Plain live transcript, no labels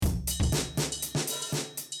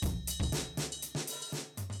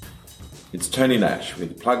It's Tony Nash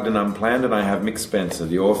with Plugged and Unplanned, and I have Mick Spencer,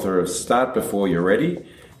 the author of Start Before You're Ready.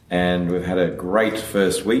 And we've had a great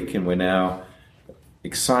first week, and we're now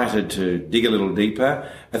excited to dig a little deeper.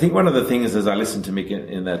 I think one of the things as I listened to Mick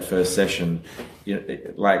in that first session,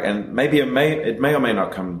 and maybe it may or may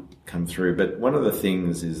not come through, but one of the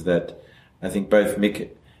things is that I think both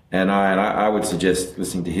Mick and I would suggest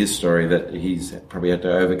listening to his story that he's probably had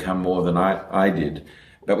to overcome more than I did.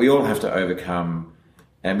 But we all have to overcome,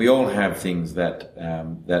 and we all have things that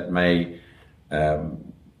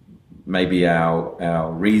may be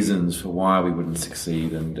our reasons for why we wouldn't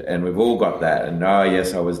succeed, and we've all got that. And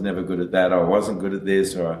yes, I was never good at that, or I wasn't good at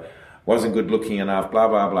this, or I wasn't good looking enough, blah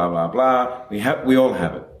blah blah blah blah. We all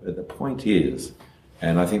have it. But the point is,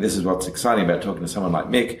 and I think this is what's exciting about talking to someone like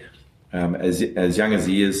Mick, as young as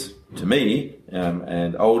he is to me,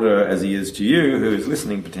 and older as he is to you, who is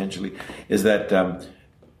listening potentially, is that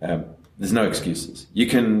there's no excuses. You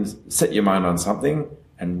can set your mind on something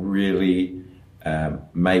and really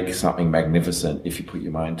make something magnificent if you put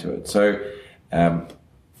your mind to it. So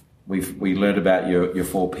we learned about your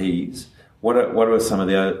 4 Ps. What are some of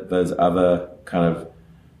those other kind of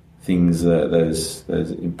things, those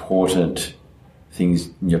important things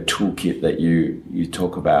in your toolkit that you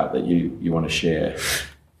talk about that you want to share?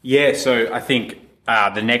 Yeah, so I think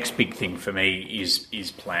the next big thing for me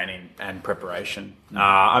is planning and preparation.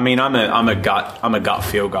 I'm a gut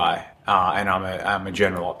feel guy. And I'm a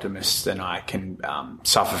general optimist, and I can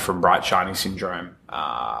suffer from bright shining syndrome,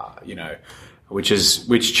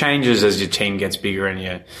 which changes as your team gets bigger and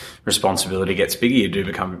your responsibility gets bigger. You do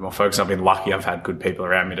become a bit more focused. I've been lucky; I've had good people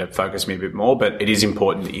around me to focus me a bit more. But it is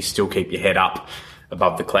important that you still keep your head up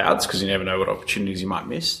above the clouds, because you never know what opportunities you might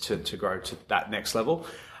miss to grow to that next level.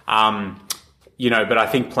 But I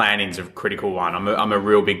think planning's a critical one. I'm a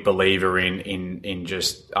real big believer in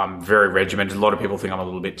just very regimented. A lot of people think I'm a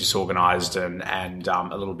little bit disorganized and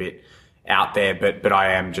a little bit out there, but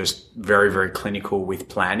I am just very, very clinical with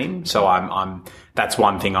planning. So I'm that's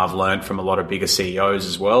one thing I've learned from a lot of bigger CEOs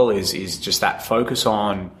as well is just that focus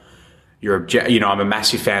on your I'm a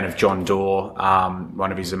massive fan of John Doerr.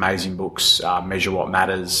 One of his amazing books, Measure What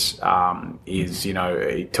Matters, he was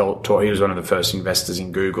one of the first investors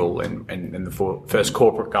in Google and the first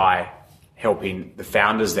corporate guy helping the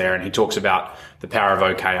founders there. And he talks about the power of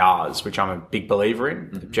OKRs, which I'm a big believer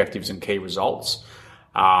in, objectives and key results.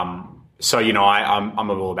 I'm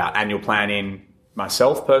all about annual planning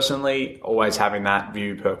myself personally, always having that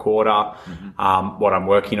view per quarter, what I'm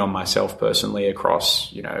working on myself personally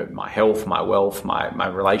across, my health, my wealth, my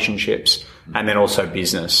relationships, and then also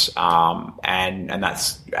business. And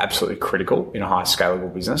that's absolutely critical in a high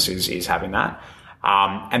scalable business is having that.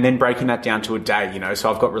 And then breaking that down to a day,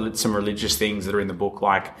 so I've got some religious things that are in the book,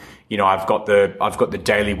 like, I've got the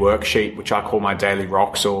daily worksheet, which I call my daily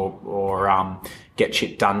rocks or get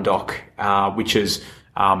shit done doc, which is,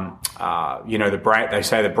 the brain, they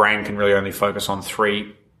say the brain can really only focus on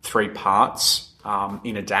three parts,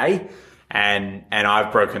 in a day. And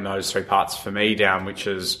I've broken those 3 parts for me down, which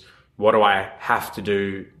is, what do I have to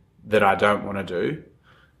do that I don't want to do?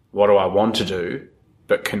 What do I want to do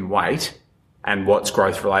but can wait? And what's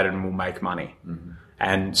growth related and will make money?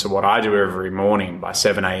 And so what I do every morning by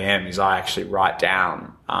 7 a.m. is I actually write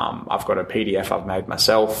down, I've got a PDF I've made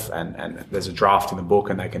myself, and there's a draft in the book,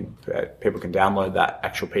 and people can download that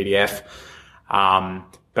actual PDF.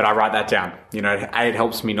 But I write that down. It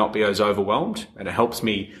helps me not be as overwhelmed, and it helps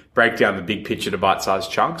me break down the big picture to bite-sized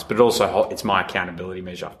chunks, but it also, it's my accountability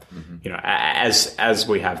measure. As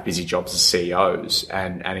we have busy jobs as CEOs,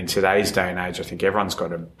 and in today's day and age, I think everyone's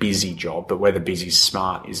got a busy job, but whether busy's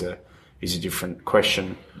smart is a different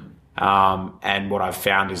question. And what I've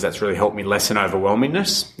found is that's really helped me lessen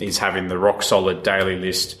overwhelmingness, is having the rock solid daily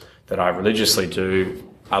list that I religiously do.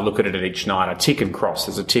 I look at it each night. I tick and cross.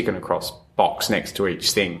 There's a tick and a cross box next to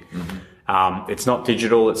each thing. It's not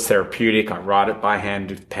digital. It's therapeutic. I write it by hand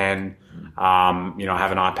with pen. I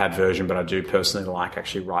have an iPad version, but I do personally like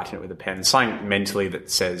actually writing it with a pen. Something mentally that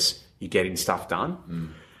says you're getting stuff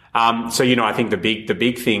done. I think the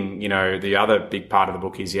big thing, the other big part of the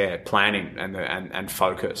book is, planning and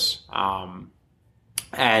focus. As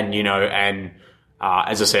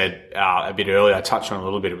I said a bit earlier, I touched on a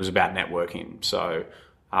little bit, it was about networking. So,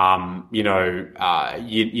 you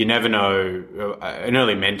never know. An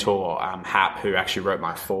early mentor, Hap, who actually wrote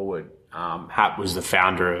my foreword, Hap was the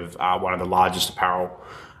founder of one of the largest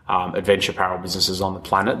adventure apparel businesses on the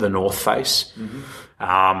planet, the North Face.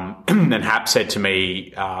 And Hap said to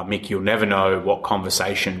me, Mick, you'll never know what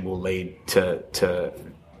conversation will lead to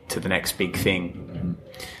the next big thing.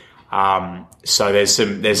 So there's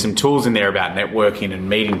some tools in there about networking and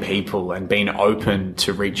meeting people and being open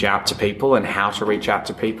to reach out to people and how to reach out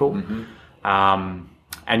to people. And,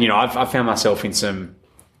 you know, I've found myself in some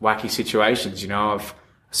wacky situations. You know, I've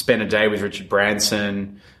spent a day with Richard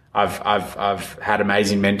Branson. I've had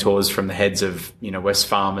amazing mentors from the heads of, you know,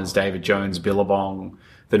 Wesfarmers, David Jones, Billabong,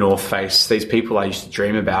 the North Face. These people I used to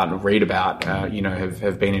dream about and read about, you know,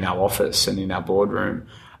 have been in our office and in our boardroom.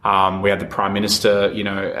 We had the Prime Minister, you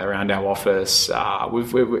know, around our office.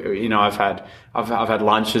 We've you know, I've had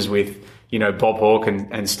lunches with, you know, Bob Hawke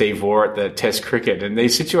and Steve Waugh at the Test cricket, and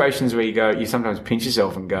these situations where you sometimes pinch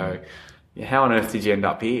yourself and go, how on earth did you end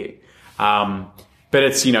up here? But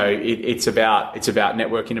it's, you know, it's about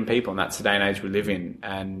networking and people, and that's the day and age we live in.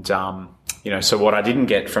 And, you know, so what I didn't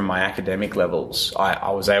get from my academic levels, I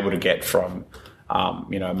was able to get from,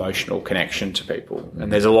 you know, emotional connection to people. And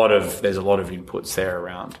there's a lot of inputs there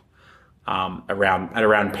around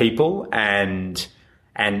people and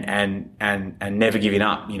never giving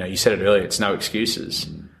up. You know, you said it earlier, it's no excuses.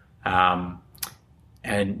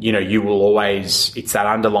 And, you know, you will always, it's that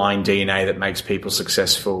underlying DNA that makes people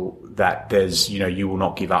successful, that there's, you know, you will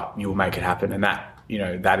not give up, you will make it happen. And that, you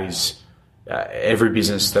know, that is every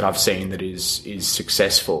business that I've seen that is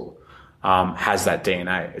successful has that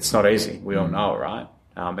DNA. It's not easy. We all know it, right?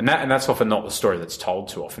 And that's often not the story that's told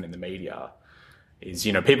too often in the media. Is,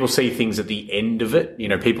 you know, people see things at the end of it. You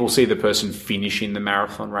know, people see the person finishing the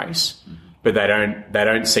marathon race, but they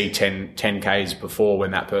don't see 10Ks before, when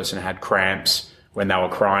that person had cramps, when they were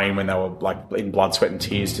crying, when they were like in blood, sweat and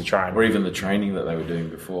tears to try and... Or even the training that they were doing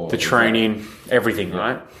before. The training, everything,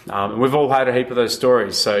 right? And we've all had a heap of those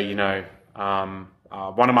stories. So, you know,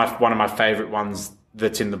 one of my favourite ones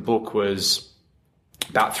that's in the book was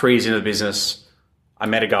about 3 years into the business. I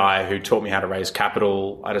met a guy who taught me how to raise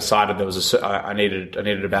capital. I decided I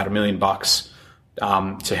needed about $1 million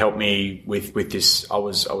to help me with this. I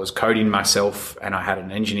was coding myself, and I had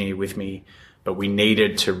an engineer with me, but we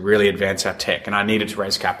needed to really advance our tech, and I needed to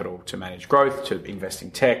raise capital to manage growth, to invest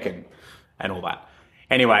in tech and all that.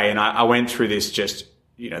 Anyway, and I went through this just,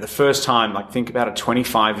 you know, the first time, like, think about a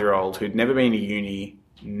 25-year-old who'd never been to uni,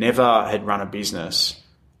 never had run a business,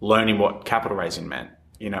 learning what capital raising meant.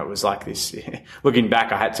 You know, it was like this. Looking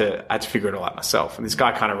back, I had to figure it all out myself. And this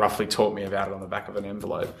guy kind of roughly taught me about it on the back of an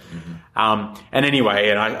envelope. And anyway,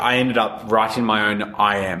 and I ended up writing my own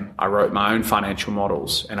IM. I wrote my own financial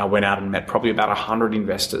models, and I went out and met probably about 100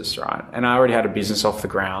 investors, right? And I already had a business off the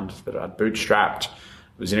ground that I'd bootstrapped.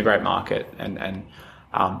 It was in a great market.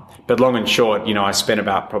 But long and short, you know, I spent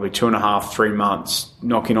about probably 2.5, 3 months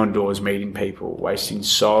knocking on doors, meeting people, wasting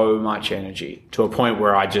so much energy, to a point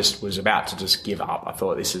where I just was about to just give up. I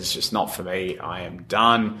thought, this is just not for me. I am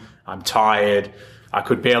done. I'm tired. I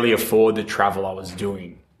could barely afford the travel I was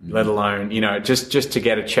doing, let alone, you know, just to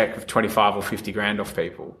get a check of 25 or 50 grand off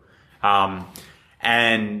people.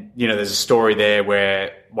 And, you know, there's a story there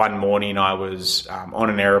where one morning I was on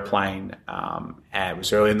an airplane, and it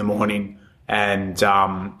was early in the morning. And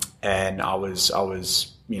I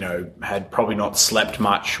was, you know, had probably not slept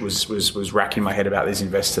much, was racking my head about this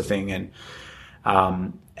investor thing. And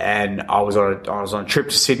I was on a trip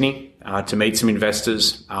to Sydney, to meet some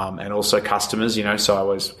investors, and also customers, you know, so I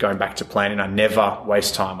was going back to planning. I never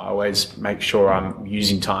waste time. I always make sure I'm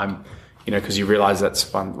using time, you know, because you realize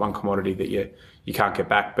that's one commodity that you can't get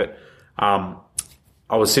back. But,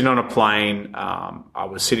 I was sitting on a plane. I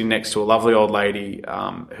was sitting next to a lovely old lady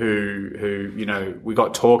who you know, we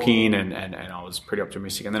got talking, and I was pretty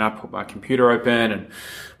optimistic. And then I put my computer open and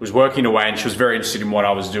was working away, and she was very interested in what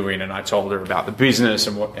I was doing. And I told her about the business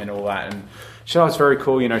and all that. And she said, "Oh, it's very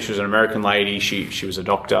cool." You know, she was an American lady. She was a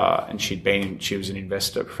doctor, and she was an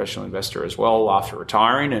investor, professional investor as well, after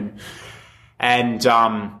retiring. And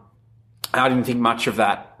I didn't think much of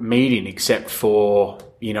that meeting, except for,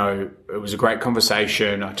 you know, it was a great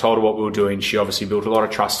conversation. I told her what we were doing. She obviously built a lot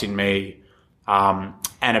of trust in me. And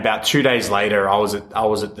about 2 days later, I was at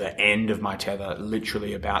the end of my tether,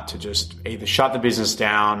 literally about to just either shut the business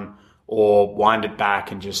down or wind it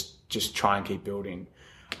back and just try and keep building.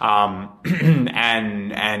 And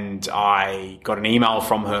I got an email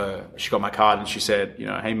from her. She got my card and she said, you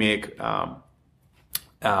know, "Hey Mick,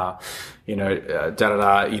 you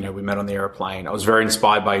know, we met on the airplane. I was very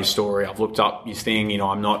inspired by your story. I've looked up your thing. You know,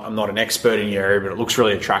 I'm not an expert in your area, but it looks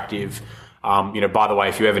really attractive. You know, by the way,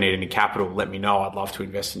 if you ever need any capital, let me know. I'd love to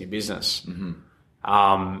invest in your business."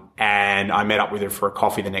 And I met up with her for a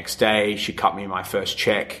coffee the next day. She cut me my first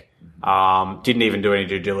check. Didn't even do any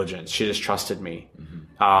due diligence. She just trusted me.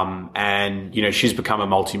 And, you know, she's become a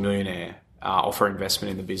multimillionaire off her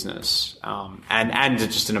investment in the business. And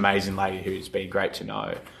just an amazing lady who's been great to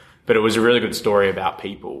know. But it was a really good story about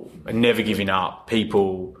people and never giving up.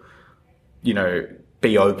 People,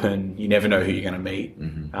 be open. You never know who you're going to meet.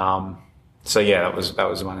 So yeah, that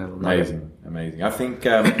was one of the amazing. I think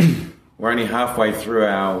we're only halfway through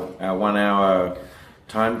our 1 hour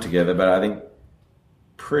time together, but I think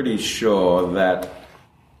pretty sure that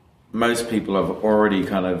most people have already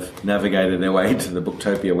kind of navigated their way to the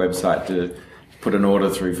Booktopia website to put an order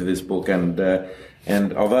through for this book, and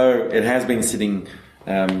although it has been sitting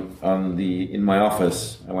in my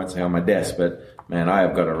office, I won't say on my desk, but man, I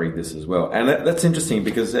have got to read this as well. And that's interesting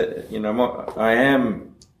because I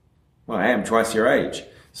am twice your age,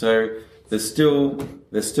 so there's still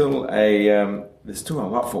a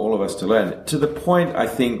lot for all of us to learn. To the point, I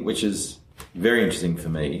think, which is very interesting for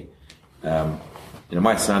me.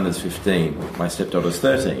 My son is 15, my stepdaughter's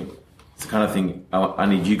 13. It's the kind of thing I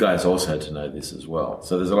need you guys also to know this as well.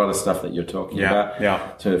 So there's a lot of stuff that you're talking about.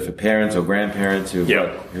 Yeah. So for parents or grandparents who've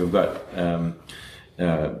got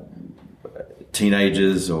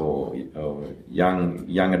teenagers or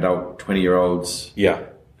young adult 20-year-olds. Yeah.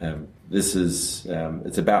 This is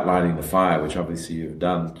it's about lighting the fire, which obviously you've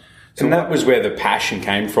done. So that was where the passion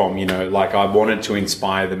came from, like I wanted to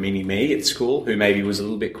inspire the mini me at school who maybe was a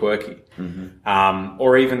little bit quirky,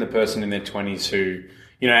 or even the person in their 20s who,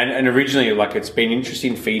 and originally, like, it's been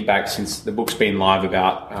interesting feedback since the book's been live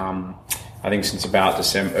about, I think since about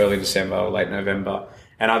early December or late November.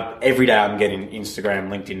 And every day I'm getting Instagram,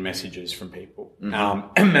 LinkedIn messages from people. And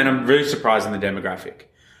I'm really surprised in the demographic.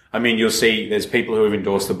 I mean, you'll see there's people who have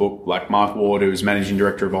endorsed the book, like Mark Ward, who's managing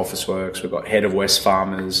director of Officeworks. We've got head of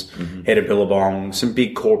Wesfarmers, head of Billabong, some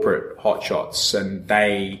big corporate hotshots, and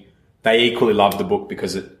they equally love the book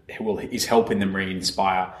because it is helping them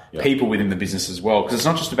re-inspire people within the business as well. Because it's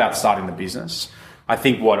not just about starting the business. I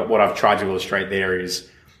think what I've tried to illustrate there is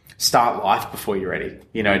start life before you're ready.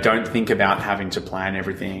 Don't think about having to plan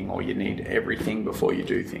everything or you need everything before you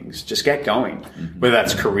do things. Just get going, whether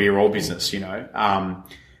that's career or business.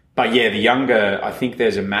 But yeah, the younger, I think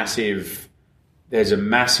there's a massive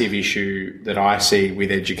issue that I see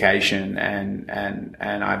with education, and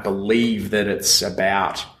I believe that it's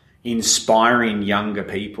about inspiring younger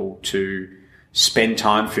people to spend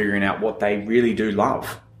time figuring out what they really do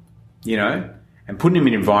love, and putting them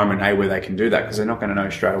in an environment where they can do that, because they're not going to know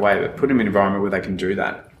straight away, but putting them in an environment where they can do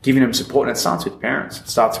that, giving them support. And it starts with parents. It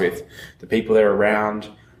starts with the people they're around.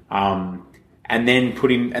 And then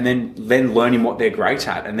then learning what they're great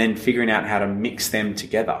at, and then figuring out how to mix them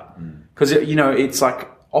together. Because, it's like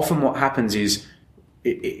often what happens is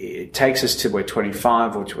it takes us till we're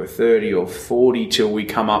 25 or to we're 30 or 40 till we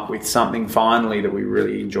come up with something finally that we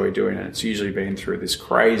really enjoy doing. And it's usually been through this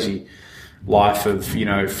crazy life of,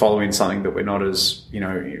 following something that we're not as,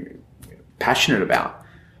 passionate about.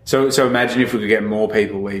 So imagine if we could get more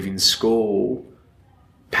people leaving school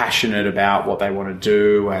passionate about what they want to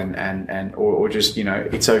do, or just,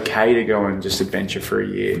 it's okay to go and just adventure for a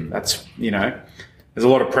year. That's, there's a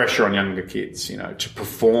lot of pressure on younger kids, to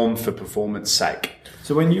perform for performance sake.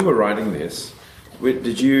 So when you were writing this,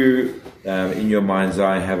 did you, in your mind's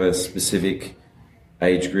eye, have a specific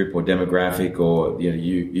age group or demographic, or,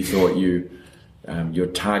 you thought your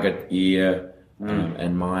target year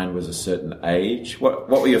and mine was a certain age? What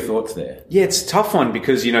were your thoughts there? Yeah, it's a tough one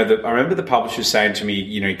because, I remember the publisher saying to me,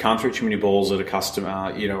 you can't throw too many balls at a customer,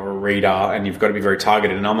 or a reader, and you've got to be very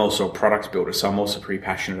targeted. And I'm also a product builder, so I'm also pretty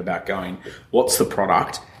passionate about going, what's the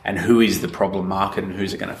product and who is the problem market and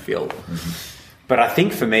who's it going to fill? But I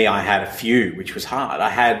think for me, I had a few, which was hard. I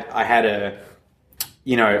had I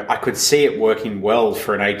could see it working well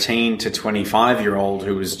for an 18 to 25-year-old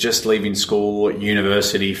who was just leaving school at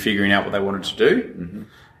university, figuring out what they wanted to do.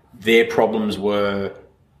 Their problems were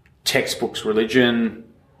textbooks, religion,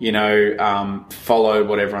 follow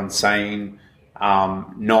what everyone's saying,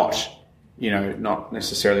 not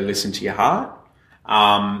necessarily listen to your heart.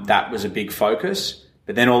 That was a big focus.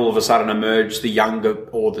 But then all of a sudden emerged the younger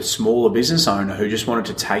or the smaller business owner who just wanted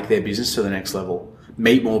to take their business to the next level,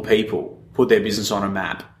 meet more people, put their business on a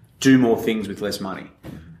map, do more things with less money.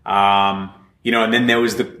 And then there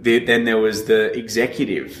was the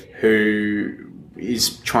executive who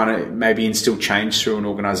is trying to maybe instill change through an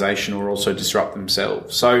organization or also disrupt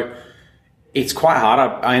themselves. So it's quite hard.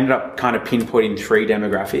 I ended up kind of pinpointing 3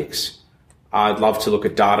 demographics. I'd love to look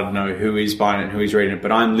at data to know who is buying it and who is reading it,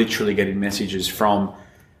 but I'm literally getting messages from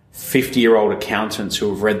 50-year-old accountants who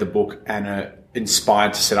have read the book and are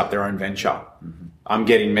inspired to set up their own venture. I'm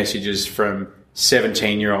getting messages from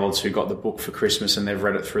 17-year-olds who got the book for Christmas and they've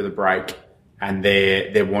read it through the break, and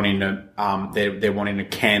they're wanting to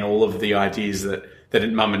can all of the ideas that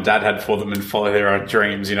mum and dad had for them and follow their own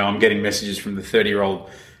dreams. I'm getting messages from the 30-year-old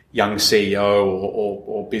young CEO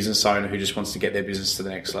or business owner who just wants to get their business to the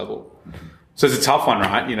next level. So it's a tough one,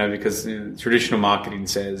 right? Because traditional marketing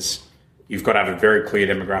says you've got to have a very clear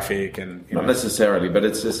demographic, and not necessarily, but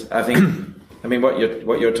it's just, I think, what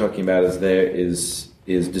you're talking about is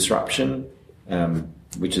disruption,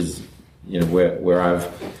 which is where I've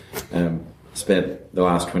spent the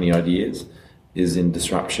last 20 odd years, is in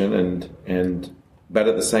disruption, and but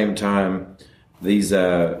at the same time, these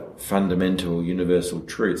are fundamental, universal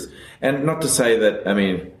truths. And not to say that, I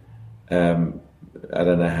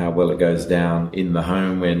don't know how well it goes down in the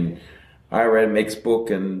home when I read Mick's book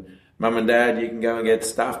and Mum and Dad, you can go and get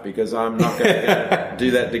stuff because I'm not going to do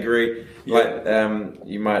that degree. Like they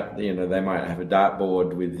might have a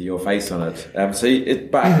dartboard with your face on it.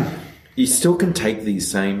 But you still can take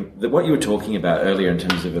these what you were talking about earlier in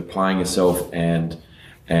terms of applying yourself and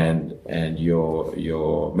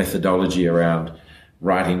your methodology around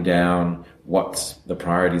writing down what's the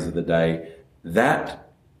priorities of the day. That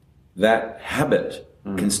habit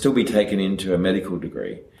can still be taken into a medical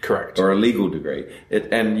degree, correct, or a legal degree,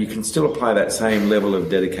 and you can still apply that same level of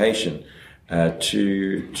dedication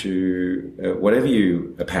to whatever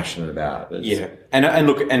you are passionate about. And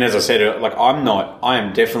look, and as I said, I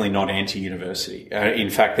am definitely not anti-university. In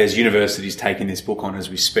fact, there's universities taking this book on as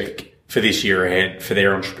we speak for this year ahead for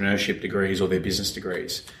their entrepreneurship degrees or their business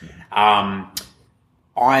degrees. I'm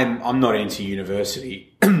not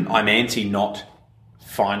anti-university. I'm anti not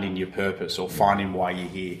finding your purpose or finding why you're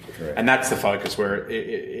here. Correct. And that's the focus where,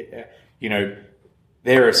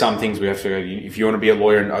 there are some things we have to go, if you want to be a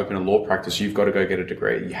lawyer and open a law practice, you've got to go get a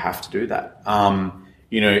degree. You have to do that.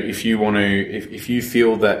 If you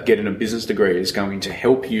feel that getting a business degree is going to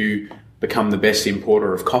help you become the best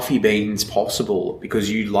importer of coffee beans possible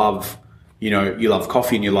because you love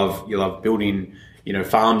coffee and you love building,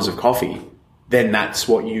 farms of coffee, then that's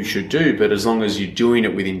what you should do. But as long as you're doing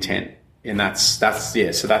it with intent. And that's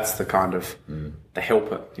the kind of the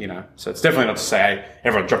helper, So it's definitely not to say, hey,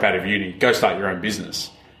 everyone drop out of uni, go start your own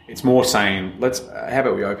business. It's more saying, how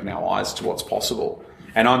about we open our eyes to what's possible?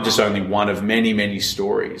 And I'm just only one of many, many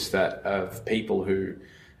stories of people who,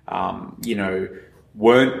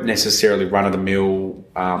 weren't necessarily run of the mill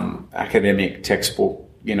academic textbook,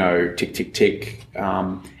 tick tick tick.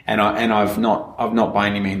 And I've not by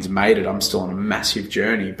any means made it. I'm still on a massive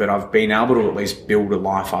journey, but I've been able to at least build a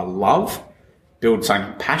life I love, build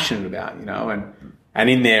something I'm passionate about, and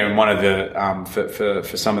in there, and one of the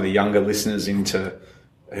for some of the younger listeners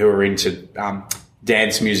who are into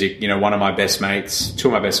dance music, one of my best mates, two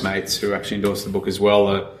of my best mates who actually endorsed the book as well,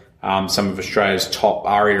 are some of Australia's top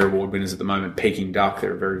ARIA award winners at the moment, Peking Duck.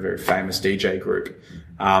 They're a very, very famous DJ group.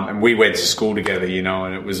 And we went to school together,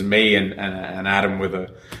 and it was me and Adam were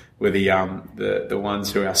the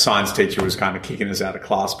ones who our science teacher was kind of kicking us out of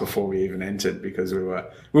class before we even entered because we were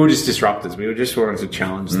just disruptors. We were just wanting to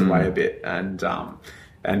challenge the way a bit and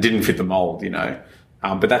didn't fit the mold,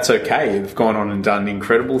 But that's okay. They've gone on and done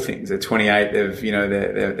incredible things. They're 28.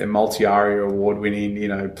 They're multi-ARIA award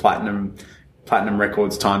winning, platinum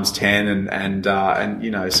records times 10 and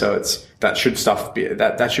so it's that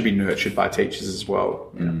should be nurtured by teachers as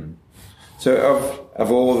well. So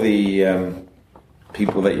of all the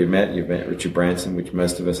people that you've met Richard Branson, which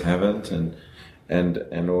most of us haven't,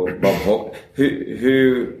 and all Bob Hawke,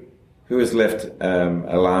 who has left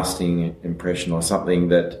a lasting impression or something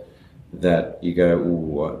that you go,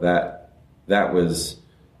 ooh, that was,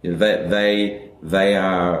 that they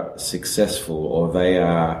are successful, or they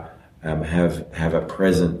are have a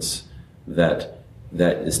presence that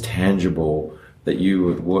is tangible, that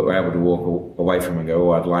you were able to walk away from and go,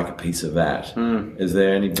 oh, I'd like a piece of that. Is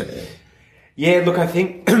there any? Yeah, look, I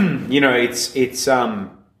think it's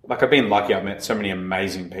I've been lucky. I've met so many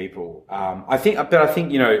amazing people. I think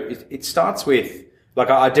it starts with,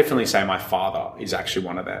 I definitely say my father is actually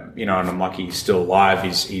one of them. And I'm lucky he's still alive.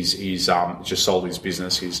 He's just sold his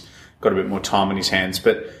business. He's got a bit more time on his hands,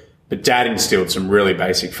 but Dad instilled some really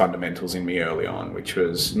basic fundamentals in me early on, which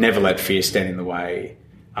was never let fear stand in the way.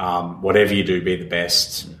 Whatever you do, be the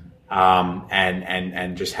best,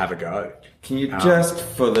 and just have a go. Can you just,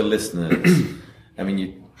 for the listeners,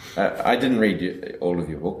 I didn't read all of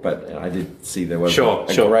your book, but I did see there was a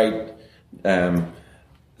great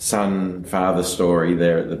son-father story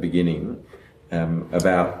there at the beginning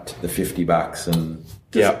about the $50 and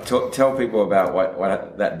tell people about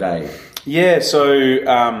what that day. Yeah, so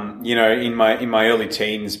in my early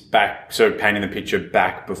teens, back, so painting the picture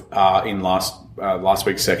back in last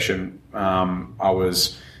week's section, I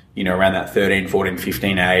was around that 13, 14,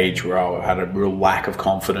 15 age where I had a real lack of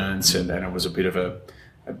confidence, and it was a bit of a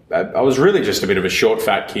I was really just a bit of a short,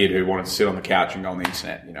 fat kid who wanted to sit on the couch and go on the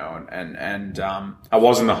internet, you know, and I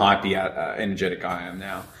wasn't the hypey, energetic guy I am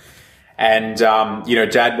now. And, you know,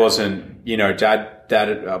 Dad wasn't, you know,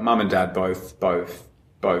 Mum and Dad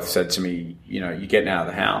both said to me, you know, you're getting out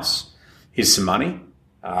of the house, here's some money,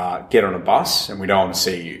 get on a bus, and we don't want to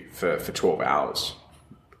see you for 12 hours.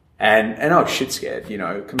 And I was shit scared, you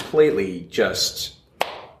know, completely just,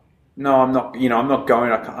 no, I'm not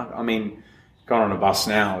going, I mean, gone on a bus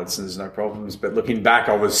now, there's no problems. But looking back,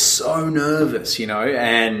 I was so nervous, you know,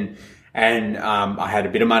 and I had a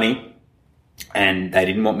bit of money, and they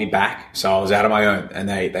didn't want me back, so I was out on my own. And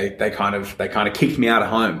they kind of kicked me out of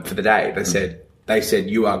home for the day. They said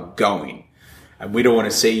you are going, and we don't want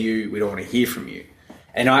to see you, we don't want to hear from you.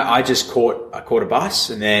 And I caught a bus,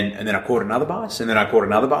 and then I caught another bus, and then I caught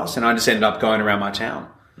another bus, and I just ended up going around my town,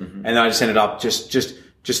 and I just ended up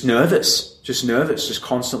just nervous, just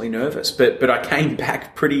constantly nervous. But I came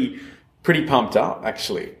back pretty pumped up,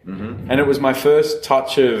 actually. And it was my first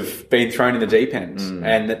touch of being thrown in the deep end.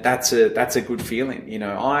 And that's a good feeling. You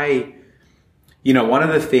know, one of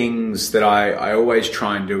the things that I always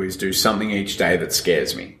try and do is do something each day that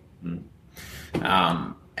scares me.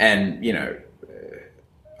 And, you know,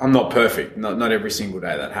 I'm not perfect. Not every single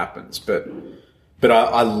day that happens, but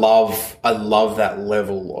I love that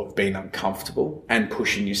level of being uncomfortable and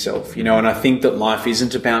pushing yourself, you know, and I think that life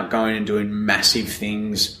isn't about going and doing massive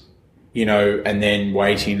things, you know, and then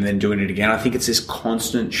waiting and then doing it again. I think it's this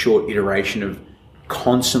constant short iteration of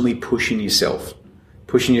constantly pushing yourself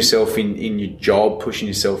in your job, pushing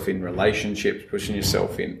yourself in relationships, pushing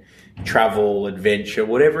yourself in travel, adventure,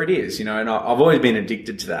 whatever it is, you know, and I've always been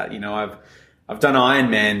addicted to that. You know, I've done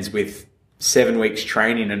Ironmans with 7 weeks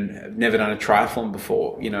training and have never done a triathlon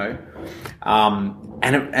before, you know,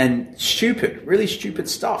 and really stupid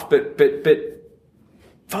stuff, but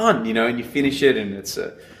fun, you know, and you finish it and it's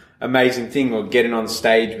a amazing thing. Or getting on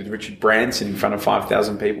stage with Richard Branson in front of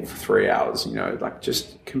 5,000 people for 3 hours, you know, like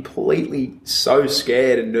just completely so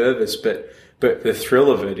scared and nervous, but the thrill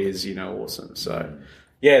of it is, you know, awesome. So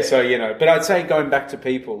yeah, so, you know, but I'd say going back to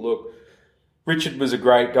people, look, Richard was a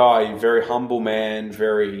great guy, very humble man,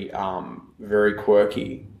 very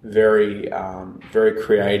quirky, very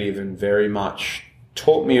creative, and very much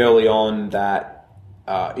taught me early on that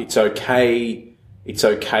it's okay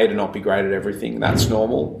to not be great at everything. That's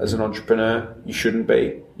normal as an entrepreneur. You shouldn't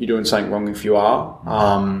be. You're doing something wrong if you are.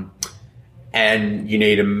 And you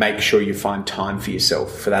need to make sure you find time for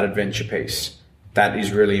yourself for that adventure piece. That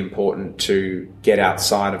is really important to get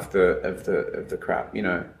outside of the crap, you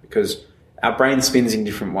know, because our brain spins in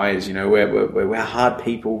different ways. You know, we're hard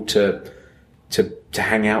people to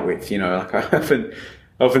hang out with. You know, like I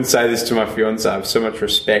often say this to my fiance. I have so much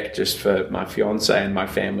respect just for my fiance and my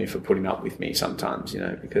family for putting up with me sometimes. You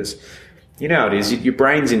know, because you know how it is. Your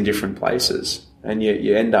brain's in different places, and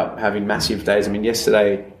you end up having massive days. I mean,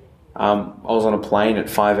 yesterday I was on a plane at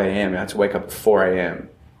 5 a.m. I had to wake up at 4 a.m.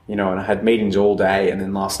 You know, and I had meetings all day, and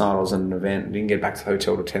then last night I was at an event and didn't get back to the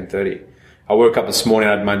hotel till 10:30. I woke up this morning,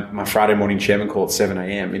 I had my Friday morning chairman call at 7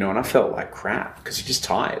 a.m., you know, and I felt like crap because you're just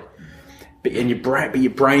tired. But your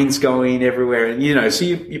brain's going everywhere, and, you know, so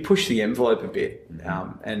you push the envelope a bit,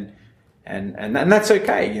 and that's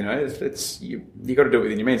okay, you know, it's you got to do it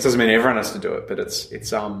within your means. It doesn't mean everyone has to do it, but it's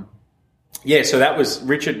yeah, so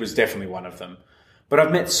Richard was definitely one of them. But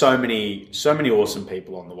I've met so many awesome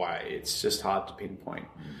people on the way. It's just hard to pinpoint.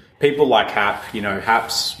 People like Hap, you know,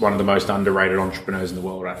 Hap's one of the most underrated entrepreneurs in the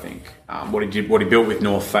world, I think. What he built with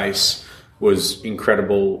North Face was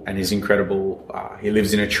incredible and is incredible. He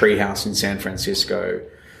lives in a treehouse in San Francisco.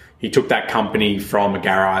 He took that company from a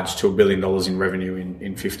garage to $1 billion in revenue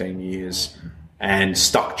in 15 years and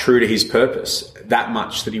stuck true to his purpose that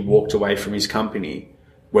much that he walked away from his company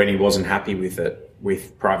when he wasn't happy with it,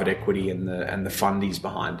 with private equity and the fundies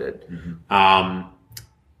behind it.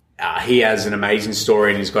 He has an amazing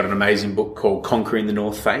story, and he's got an amazing book called Conquering the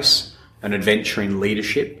North Face, an adventure in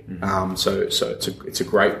leadership. So it's a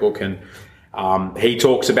great book, and he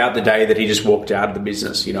talks about the day that he just walked out of the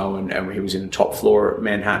business, you know, and he was in the top floor at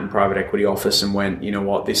Manhattan private equity office and went, you know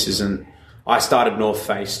what, I started North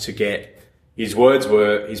Face to get, his words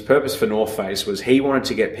were, his purpose for North Face was he wanted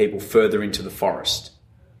to get people further into the forest,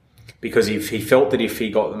 because he felt that if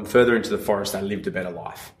he got them further into the forest, they lived a better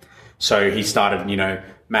life. So he started, you know,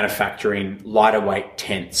 manufacturing lighter weight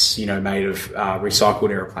tents, you know, made of recycled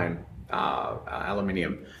airplane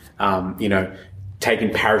aluminium, you know,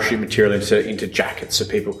 taking parachute material into jackets so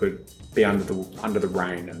people could be under the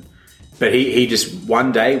rain. But he just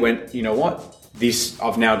one day went, you know what,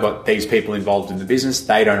 I've now got these people involved in the business.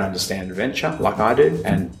 They don't understand adventure like I do,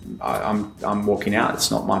 and I'm walking out. It's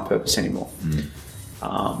not my purpose anymore.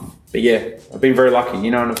 But yeah, I've been very lucky,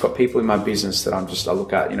 and I've got people in my business that I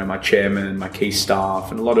look at, my chairman, my key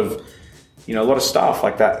staff, and a lot of staff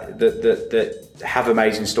like that have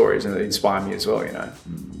amazing stories and that inspire me as well,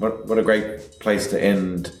 What a great place to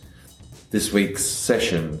end this week's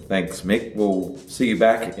session. Thanks, Mick. We'll see you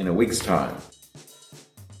back in a week's time.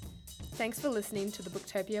 Thanks for listening to the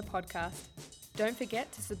Booktopia podcast. Don't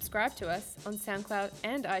forget to subscribe to us on SoundCloud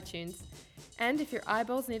and iTunes. And if your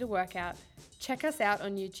eyeballs need a workout, check us out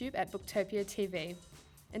on YouTube at Booktopia TV.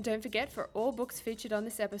 And don't forget, for all books featured on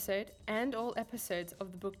this episode and all episodes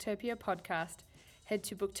of the Booktopia podcast, head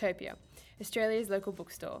to Booktopia, Australia's local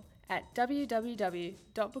bookstore, at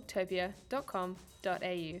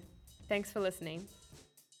www.booktopia.com.au. Thanks for listening.